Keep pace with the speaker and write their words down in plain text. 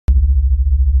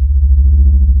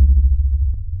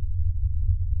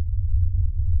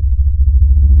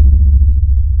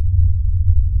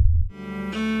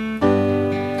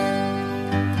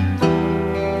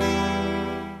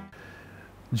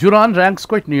Juran ranks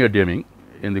quite near Deming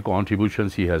in the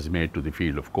contributions he has made to the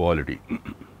field of quality.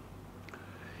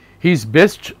 He is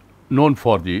best known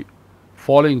for the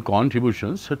following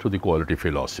contributions to the quality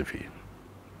philosophy.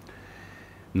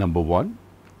 Number 1,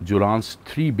 Juran's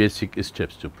 3 basic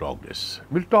steps to progress.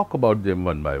 We will talk about them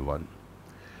one by one.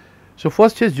 So,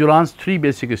 first is Juran's 3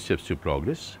 basic steps to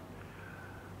progress.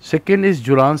 Second is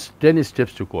Juran's 10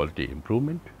 steps to quality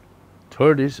improvement.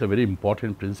 Third is a very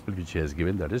important principle which he has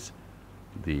given, that is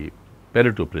the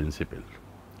Pareto principle.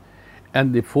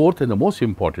 And the fourth and the most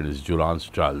important is Juran's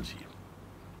trilogy.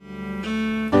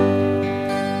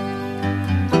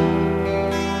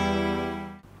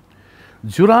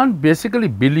 Juran basically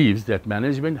believes that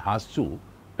management has to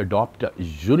adopt a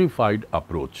unified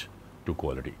approach to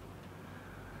quality.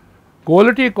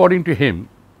 Quality, according to him,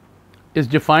 is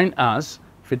defined as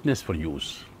fitness for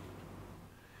use.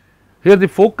 Here the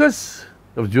focus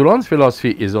of Juran's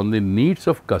philosophy is on the needs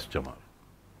of customer.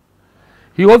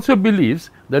 He also believes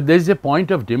that there is a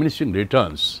point of diminishing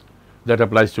returns that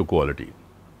applies to quality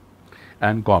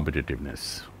and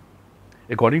competitiveness.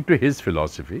 According to his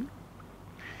philosophy,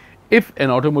 if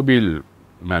an automobile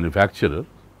manufacturer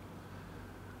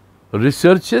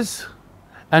researches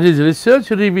and his research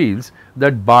reveals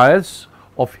that buyers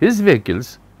of his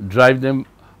vehicles drive them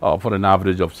for an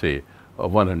average of say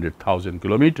 100,000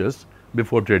 kilometers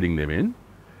before trading them in,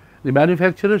 the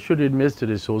manufacturer should invest the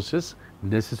resources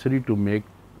necessary to make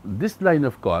this line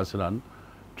of cars run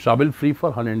trouble free for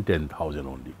 110,000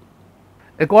 only.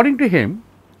 According to him,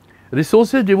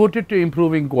 resources devoted to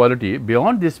improving quality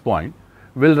beyond this point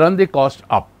will run the cost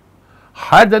up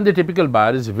higher than the typical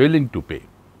buyer is willing to pay.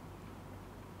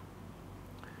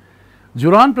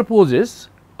 Juran proposes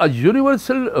a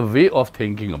universal way of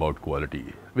thinking about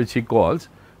quality, which he calls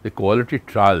the quality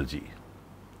trilogy,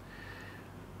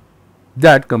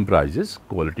 that comprises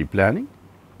quality planning,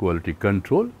 quality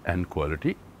control and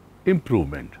quality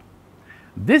improvement.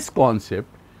 This concept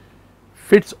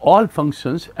fits all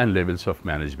functions and levels of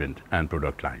management and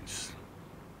product lines.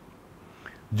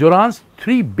 Juran's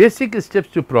 3 basic steps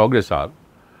to progress are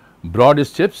broad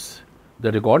steps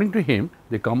that, according to him,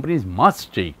 the companies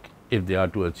must take if they are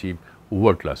to achieve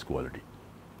world-class quality.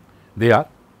 They are: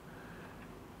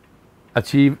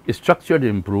 achieve structured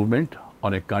improvement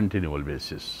on a continual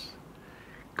basis,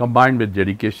 combined with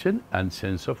dedication and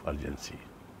sense of urgency.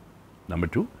 Number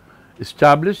 2,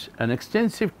 establish an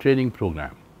extensive training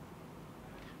program.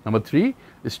 Number 3,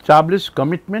 establish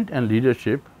commitment and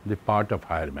leadership, the part of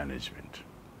higher management.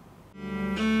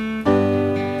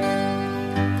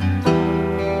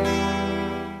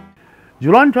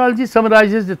 Juran trilogy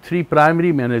summarizes the 3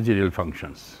 primary managerial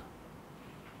functions,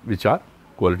 which are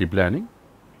quality planning,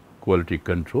 quality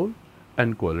control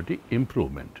and quality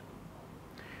improvement.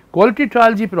 Quality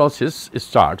trilogy process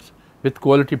starts with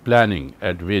quality planning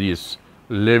at various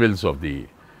levels of the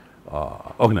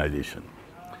organization,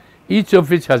 each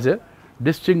of which has a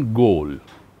distinct goal.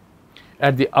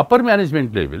 At the upper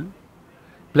management level,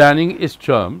 planning is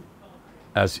termed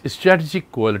as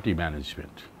strategic quality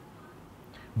management.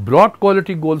 Broad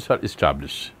quality goals are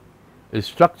established. A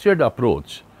structured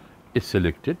approach is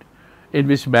selected in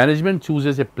which management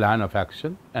chooses a plan of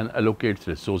action and allocates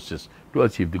resources to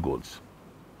achieve the goals.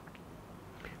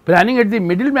 Planning at the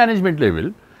middle management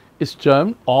level is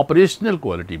termed operational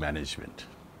quality management.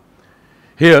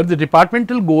 Here, the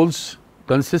departmental goals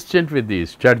consistent with the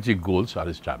strategic goals are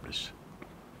established.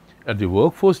 At the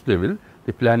workforce level,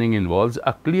 the planning involves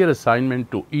a clear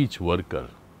assignment to each worker.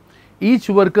 Each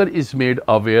worker is made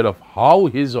aware of how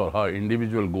his or her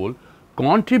individual goal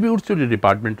contributes to the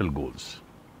departmental goals.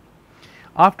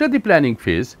 After the planning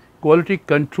phase, quality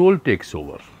control takes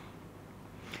over.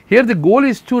 Here the goal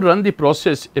is to run the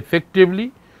process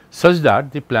effectively such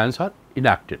that the plans are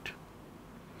enacted.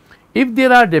 If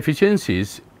there are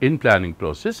deficiencies in planning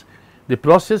process, the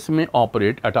process may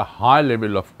operate at a high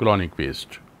level of chronic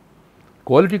waste.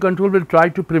 Quality control will try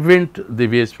to prevent the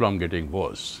waste from getting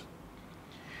worse.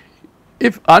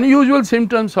 If unusual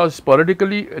symptoms are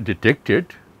sporadically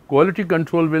detected, quality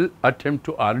control will attempt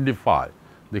to identify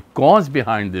the cause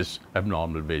behind this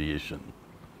abnormal variation.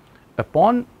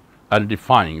 Upon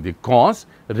identifying the cause,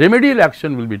 remedial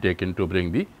action will be taken to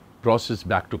bring the process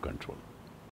back to control.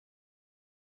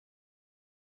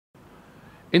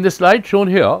 In the slide shown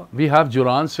here, we have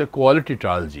Juran's quality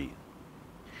trilogy.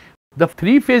 The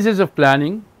 3 phases of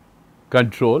planning,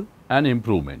 control and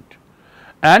improvement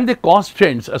and the cost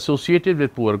trends associated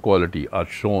with poor quality are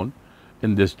shown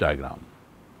in this diagram.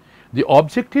 The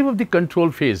objective of the control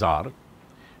phase are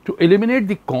to eliminate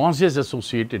the causes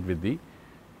associated with the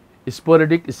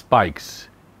sporadic spikes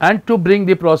and to bring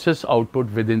the process output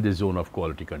within the zone of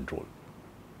quality control.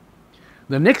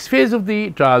 The next phase of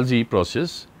the Trilogy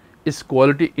process is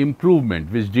quality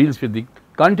improvement, which deals with the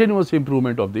continuous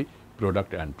improvement of the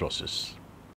product and process.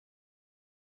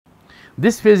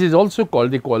 This phase is also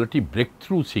called the quality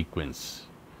breakthrough sequence.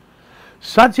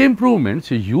 Such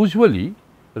improvements usually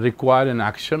require an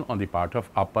action on the part of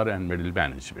upper and middle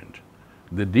management.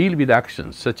 They deal with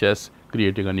actions such as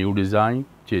creating a new design,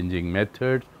 changing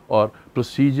methods or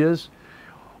procedures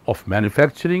of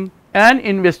manufacturing, and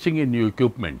investing in new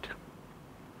equipment.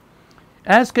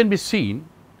 As can be seen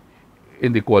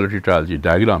in the quality trilogy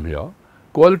diagram here,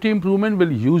 quality improvement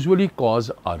will usually cause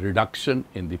a reduction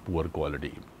in the poor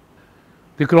quality.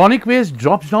 The chronic waste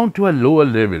drops down to a lower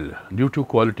level due to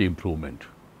quality improvement.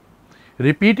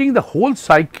 Repeating the whole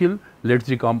cycle lets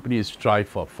the company strive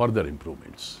for further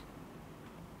improvements.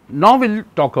 Now we will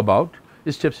talk about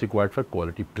steps required for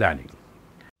quality planning.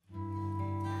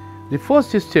 The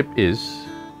first step is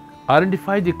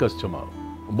identify the customer,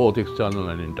 both external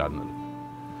and internal.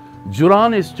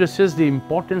 Juran stresses the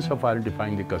importance of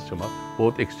identifying the customer,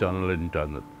 both external and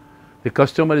internal. The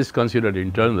customer is considered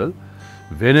internal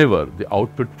whenever the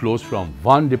output flows from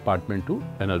one department to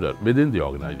another within the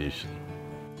organization.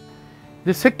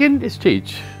 The second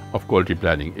stage of quality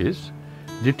planning is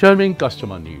determining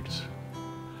customer needs.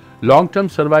 Long-term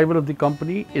survival of the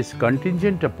company is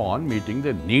contingent upon meeting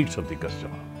the needs of the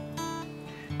customer.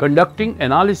 Conducting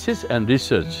analysis and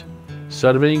research,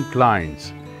 surveying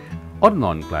clients or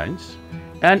non-clients,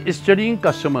 and studying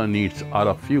customer needs are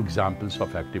a few examples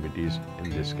of activities in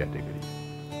this category.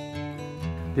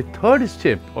 The third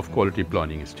step of quality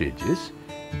planning stage is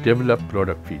develop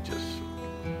product features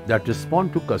that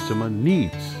respond to customer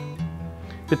needs.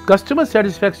 With customer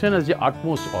satisfaction as the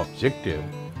utmost objective,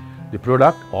 the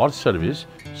product or service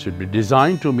should be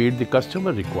designed to meet the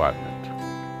customer requirement.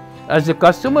 As the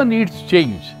customer needs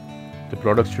change, the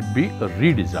product should be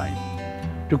redesigned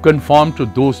to conform to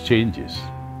those changes.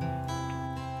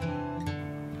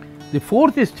 The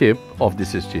fourth step of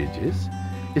this stage is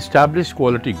establish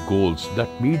quality goals that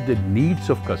meet the needs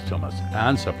of customers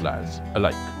and suppliers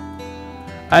alike,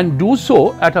 and do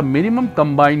so at a minimum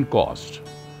combined cost.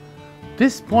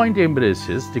 This point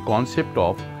embraces the concept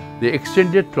of the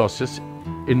extended process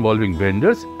involving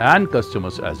vendors and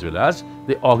customers as well as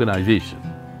the organization.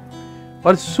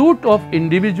 Pursuit of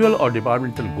individual or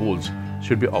departmental goals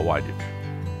should be avoided.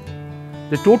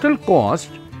 The total cost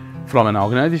from an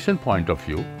organization point of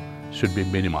view should be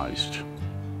minimized,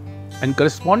 and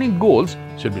corresponding goals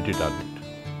should be determined.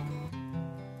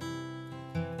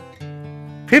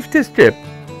 Fifth step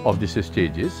of this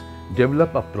stage is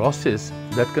develop a process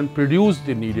that can produce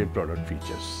the needed product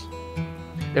features.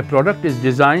 A product is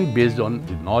designed based on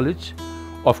the knowledge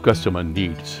of customer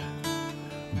needs.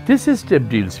 This step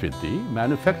deals with the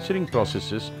manufacturing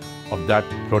processes of that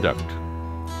product.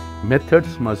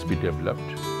 Methods must be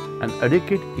developed and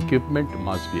adequate equipment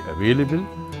must be available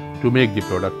to make the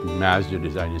product match the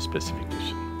design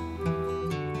specification.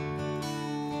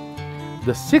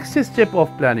 The sixth step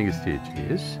of planning stage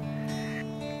is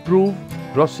prove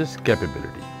process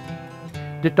capability.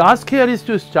 The task here is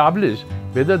to establish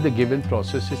whether the given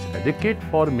process is adequate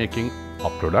for making a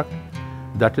product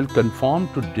that will conform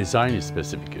to design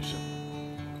specification,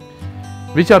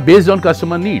 which are based on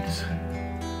customer needs.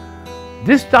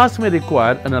 This task may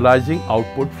require analyzing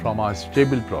output from a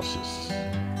stable process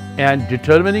and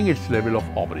determining its level of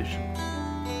operation.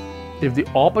 If the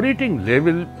operating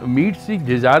level meets the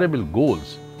desirable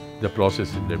goals, the process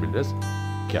is labeled as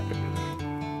capable.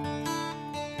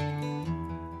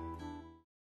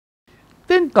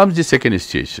 Then comes the second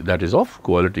stage, that is of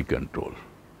quality control.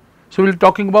 So, we will be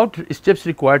talking about steps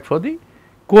required for the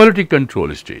quality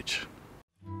control stage.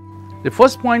 The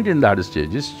first point in that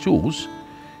stage is choose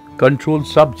control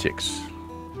subjects.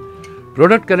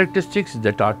 Product characteristics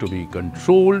that are to be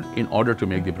controlled in order to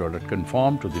make the product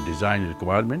conform to the design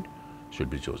requirement should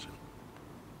be chosen.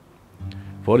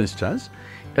 For instance,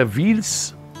 a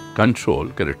wheel's control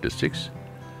characteristics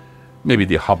may be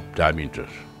the hub diameter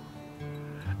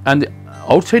and the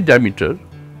outside diameter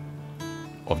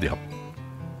of the hub.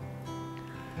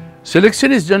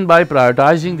 Selection is done by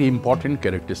prioritizing the important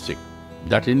characteristics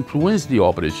that influence the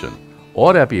operation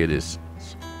or appearance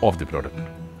of the product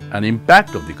and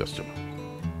impact of the customer.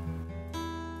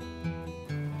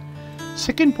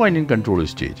 Second point in control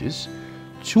stage is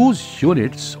choose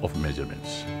units of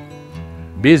measurements.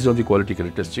 Based on the quality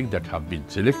characteristics that have been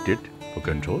selected for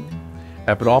control,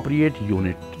 appropriate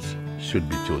units should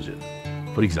be chosen.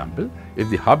 For example,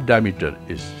 if the hub diameter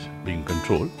is being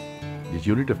controlled, the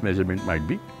unit of measurement might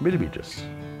be millimeters.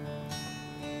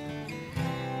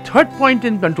 Third point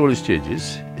in control stage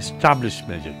is establish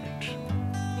measurement.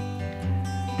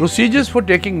 Procedures for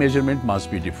taking measurement must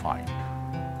be defined.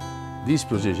 These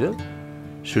procedures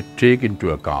should take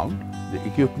into account the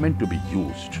equipment to be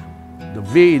used, the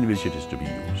way in which it is to be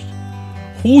used,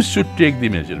 who should take the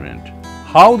measurement,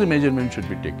 how the measurement should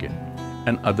be taken,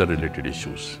 and other related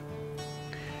issues.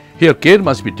 Here, care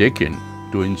must be taken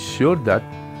to ensure that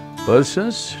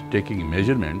persons taking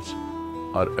measurements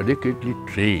are adequately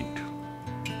trained.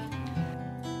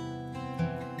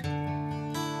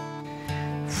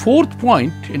 Fourth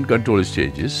point in control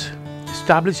stage is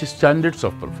establish standards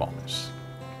of performance.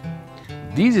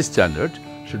 These standards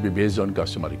should be based on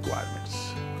customer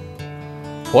requirements.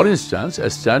 For instance,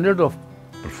 a standard of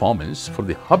performance for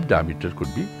the hub diameter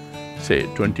could be, say,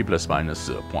 20 plus minus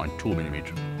 0.2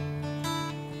 millimeter.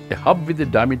 A hub with a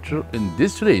diameter in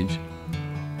this range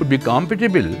would be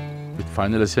compatible with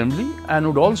final assembly and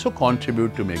would also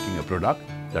contribute to making a product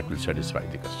that will satisfy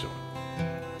the customer.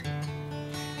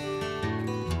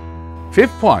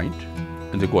 Fifth point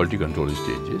in the quality control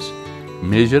stage is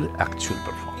measure actual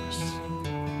performance.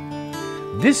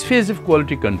 This phase of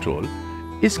quality control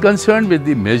is concerned with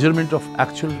the measurement of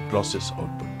actual process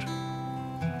output.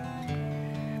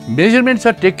 Measurements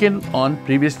are taken on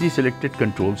previously selected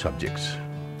control subjects.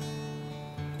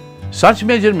 Such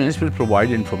measurements will provide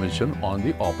information on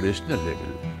the operational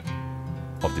level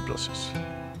of the process.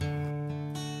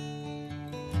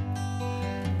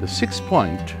 The sixth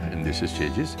point in this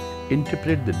stage is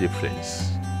interpret the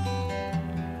difference.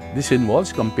 This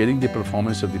involves comparing the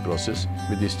performance of the process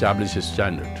with the established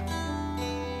standard.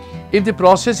 If the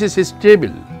process is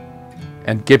stable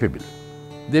and capable,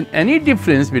 then any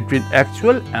difference between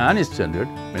actual and standard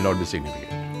may not be significant.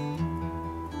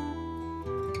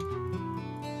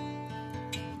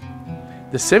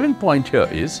 The seventh point here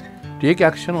is take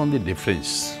action on the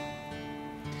difference.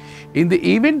 In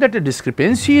the event that a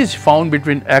discrepancy is found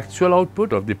between actual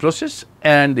output of the process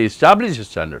and the established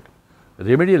standard,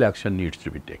 remedial action needs to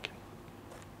be taken.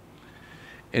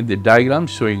 In the diagram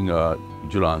showing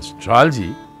Juran's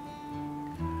trilogy,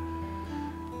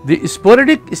 the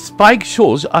sporadic spike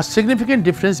shows a significant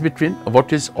difference between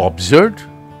what is observed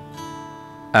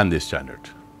and the standard.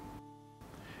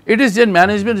 It is then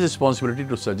management's responsibility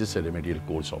to suggest a remedial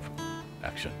course of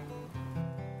action.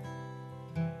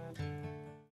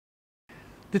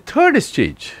 The third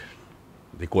stage,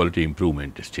 the quality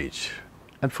improvement stage,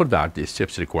 and for that the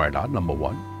steps required are: number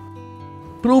one,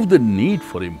 prove the need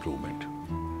for improvement.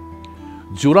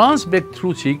 Juran's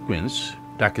breakthrough sequence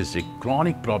tackles the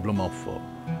chronic problem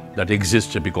that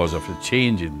exists because of a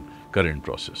change in current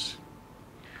process.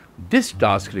 This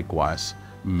task requires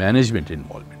management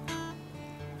involvement.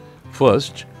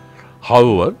 First,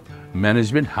 however,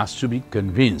 management has to be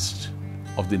convinced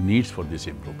of the needs for this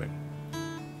improvement.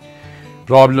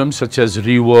 Problems such as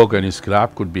rework and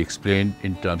scrap could be explained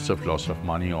in terms of loss of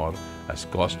money or as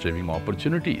cost-saving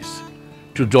opportunities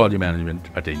to draw the management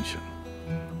attention.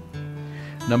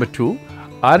 Number two,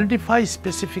 identify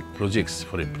specific projects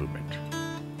for improvement.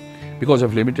 Because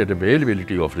of limited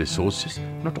availability of resources,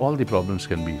 not all the problems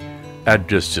can be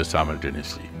addressed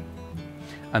simultaneously.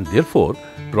 And therefore,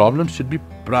 problems should be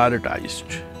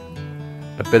prioritized.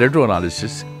 A Pareto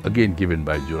analysis, again given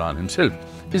by Juran himself,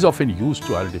 is often used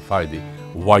to identify the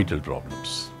vital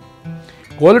problems.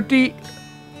 Quality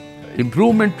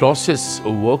improvement process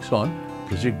works on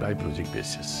project by project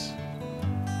basis.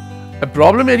 A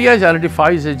problem area is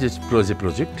identified as a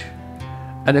project,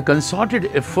 and a concerted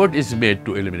effort is made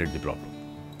to eliminate the problem.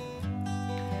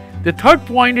 The third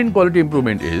point in quality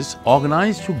improvement is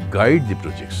organize to guide the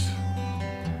projects.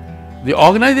 The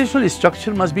organizational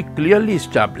structure must be clearly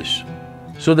established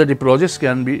so that the projects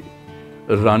can be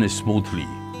run smoothly.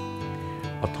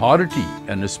 Authority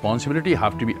and responsibility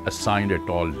have to be assigned at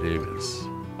all levels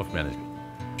of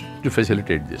management to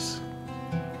facilitate this.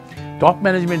 Top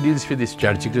management deals with the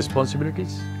strategic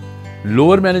responsibilities,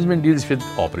 lower management deals with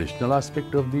operational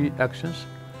aspect of the actions,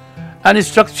 and a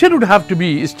structure would have to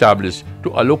be established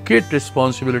to allocate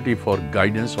responsibility for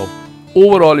guidance of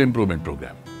overall improvement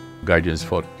program, guidance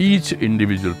for each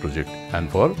individual project, and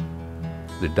for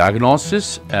the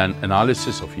diagnosis and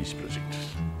analysis of each project.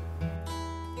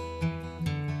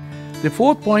 The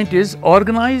fourth point is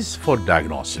organize for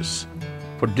diagnosis,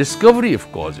 for discovery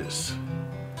of causes.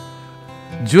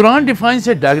 Juran defines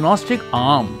a diagnostic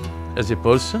arm as a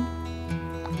person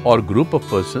or group of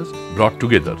persons brought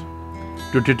together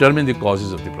to determine the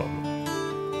causes of the problem.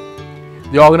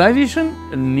 The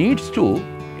organization needs to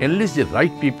enlist the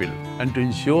right people and to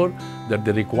ensure that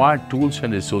the required tools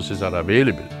and resources are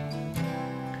available.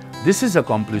 This is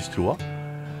accomplished through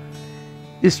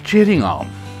a steering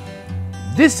arm.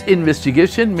 This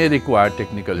investigation may require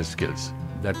technical skills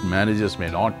that managers may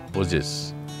not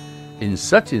possess In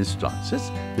such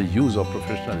instances, the use of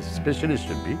professional specialists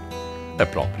should be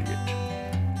appropriate.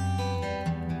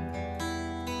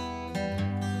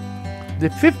 The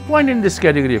fifth point in this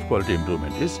category of quality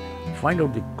improvement is find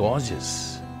out the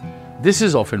causes. This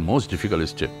is often most difficult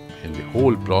step in the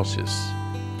whole process.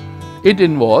 It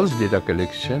involves data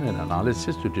collection and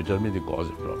analysis to determine the cause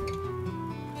of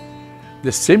problem.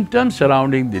 The symptoms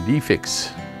surrounding the defects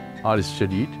are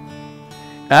studied.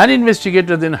 An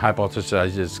investigator then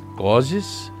hypothesizes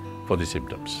causes for the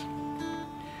symptoms.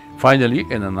 Finally,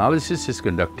 an analysis is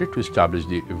conducted to establish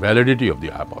the validity of the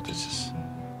hypothesis.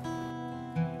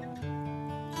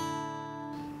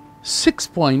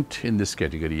 Sixth point in this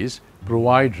category is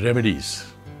provide remedies.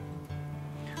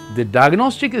 The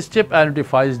diagnostic step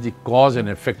identifies the cause and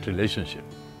effect relationship.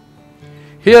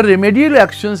 Here, remedial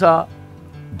actions are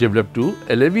developed to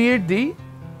alleviate the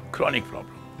chronic problem.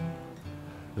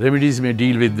 Remedies may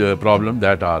deal with the problems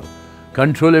that are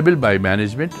controllable by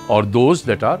management or those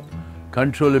that are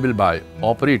controllable by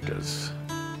operators.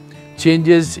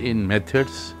 Changes in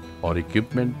methods or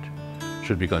equipment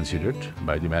should be considered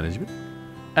by the management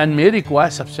and may require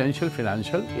substantial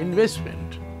financial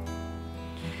investment.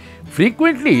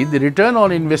 Frequently, the return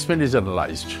on investment is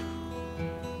analyzed.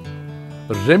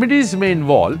 Remedies may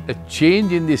involve a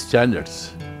change in the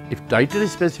standards. If tighter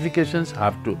specifications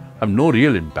have no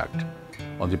real impact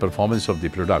on the performance of the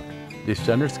product, the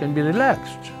standards can be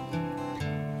relaxed.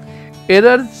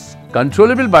 Errors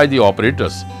controllable by the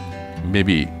operators may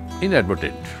be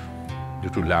inadvertent due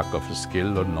to lack of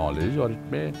skill or knowledge, or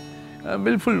it may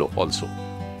willful also.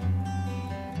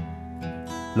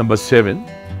 Number 7,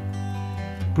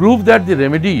 prove that the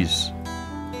remedies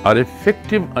are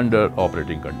effective under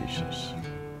operating conditions.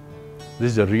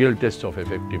 This is a real test of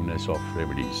effectiveness of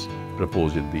remedies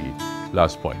proposed in the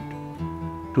last point,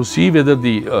 to see whether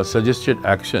the suggested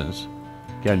actions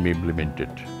can be implemented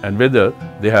and whether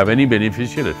they have any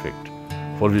beneficial effect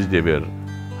for which they were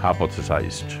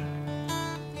hypothesized.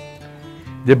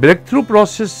 The breakthrough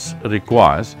process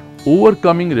requires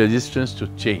overcoming resistance to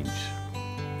change.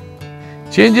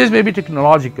 Changes may be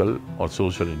technological or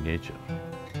social in nature.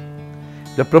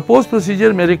 The proposed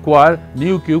procedure may require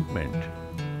new equipment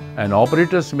and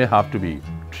operators may have to be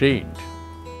trained.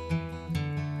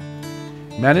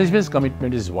 Management's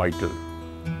commitment is vital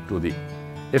to the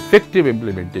effective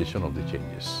implementation of the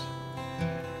changes.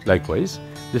 Likewise,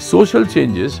 the social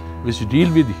changes which deal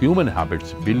with human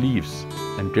habits, beliefs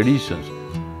and traditions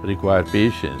require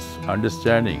patience,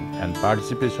 understanding and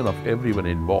participation of everyone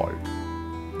involved.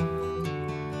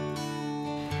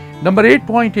 Number 8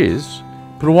 point is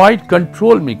provide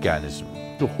control mechanism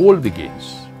to hold the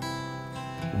gains.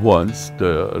 Once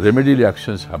the remedial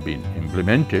actions have been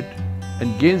implemented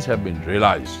and gains have been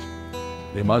realized,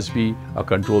 there must be a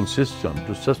control system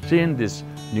to sustain this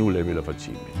new level of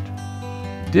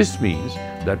achievement. This means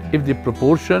that if the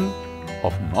proportion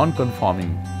of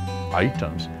non-conforming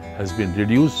items has been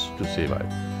reduced to say by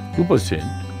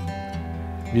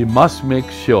 2%, we must make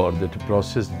sure that the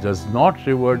process does not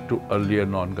revert to earlier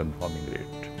non-conforming rate.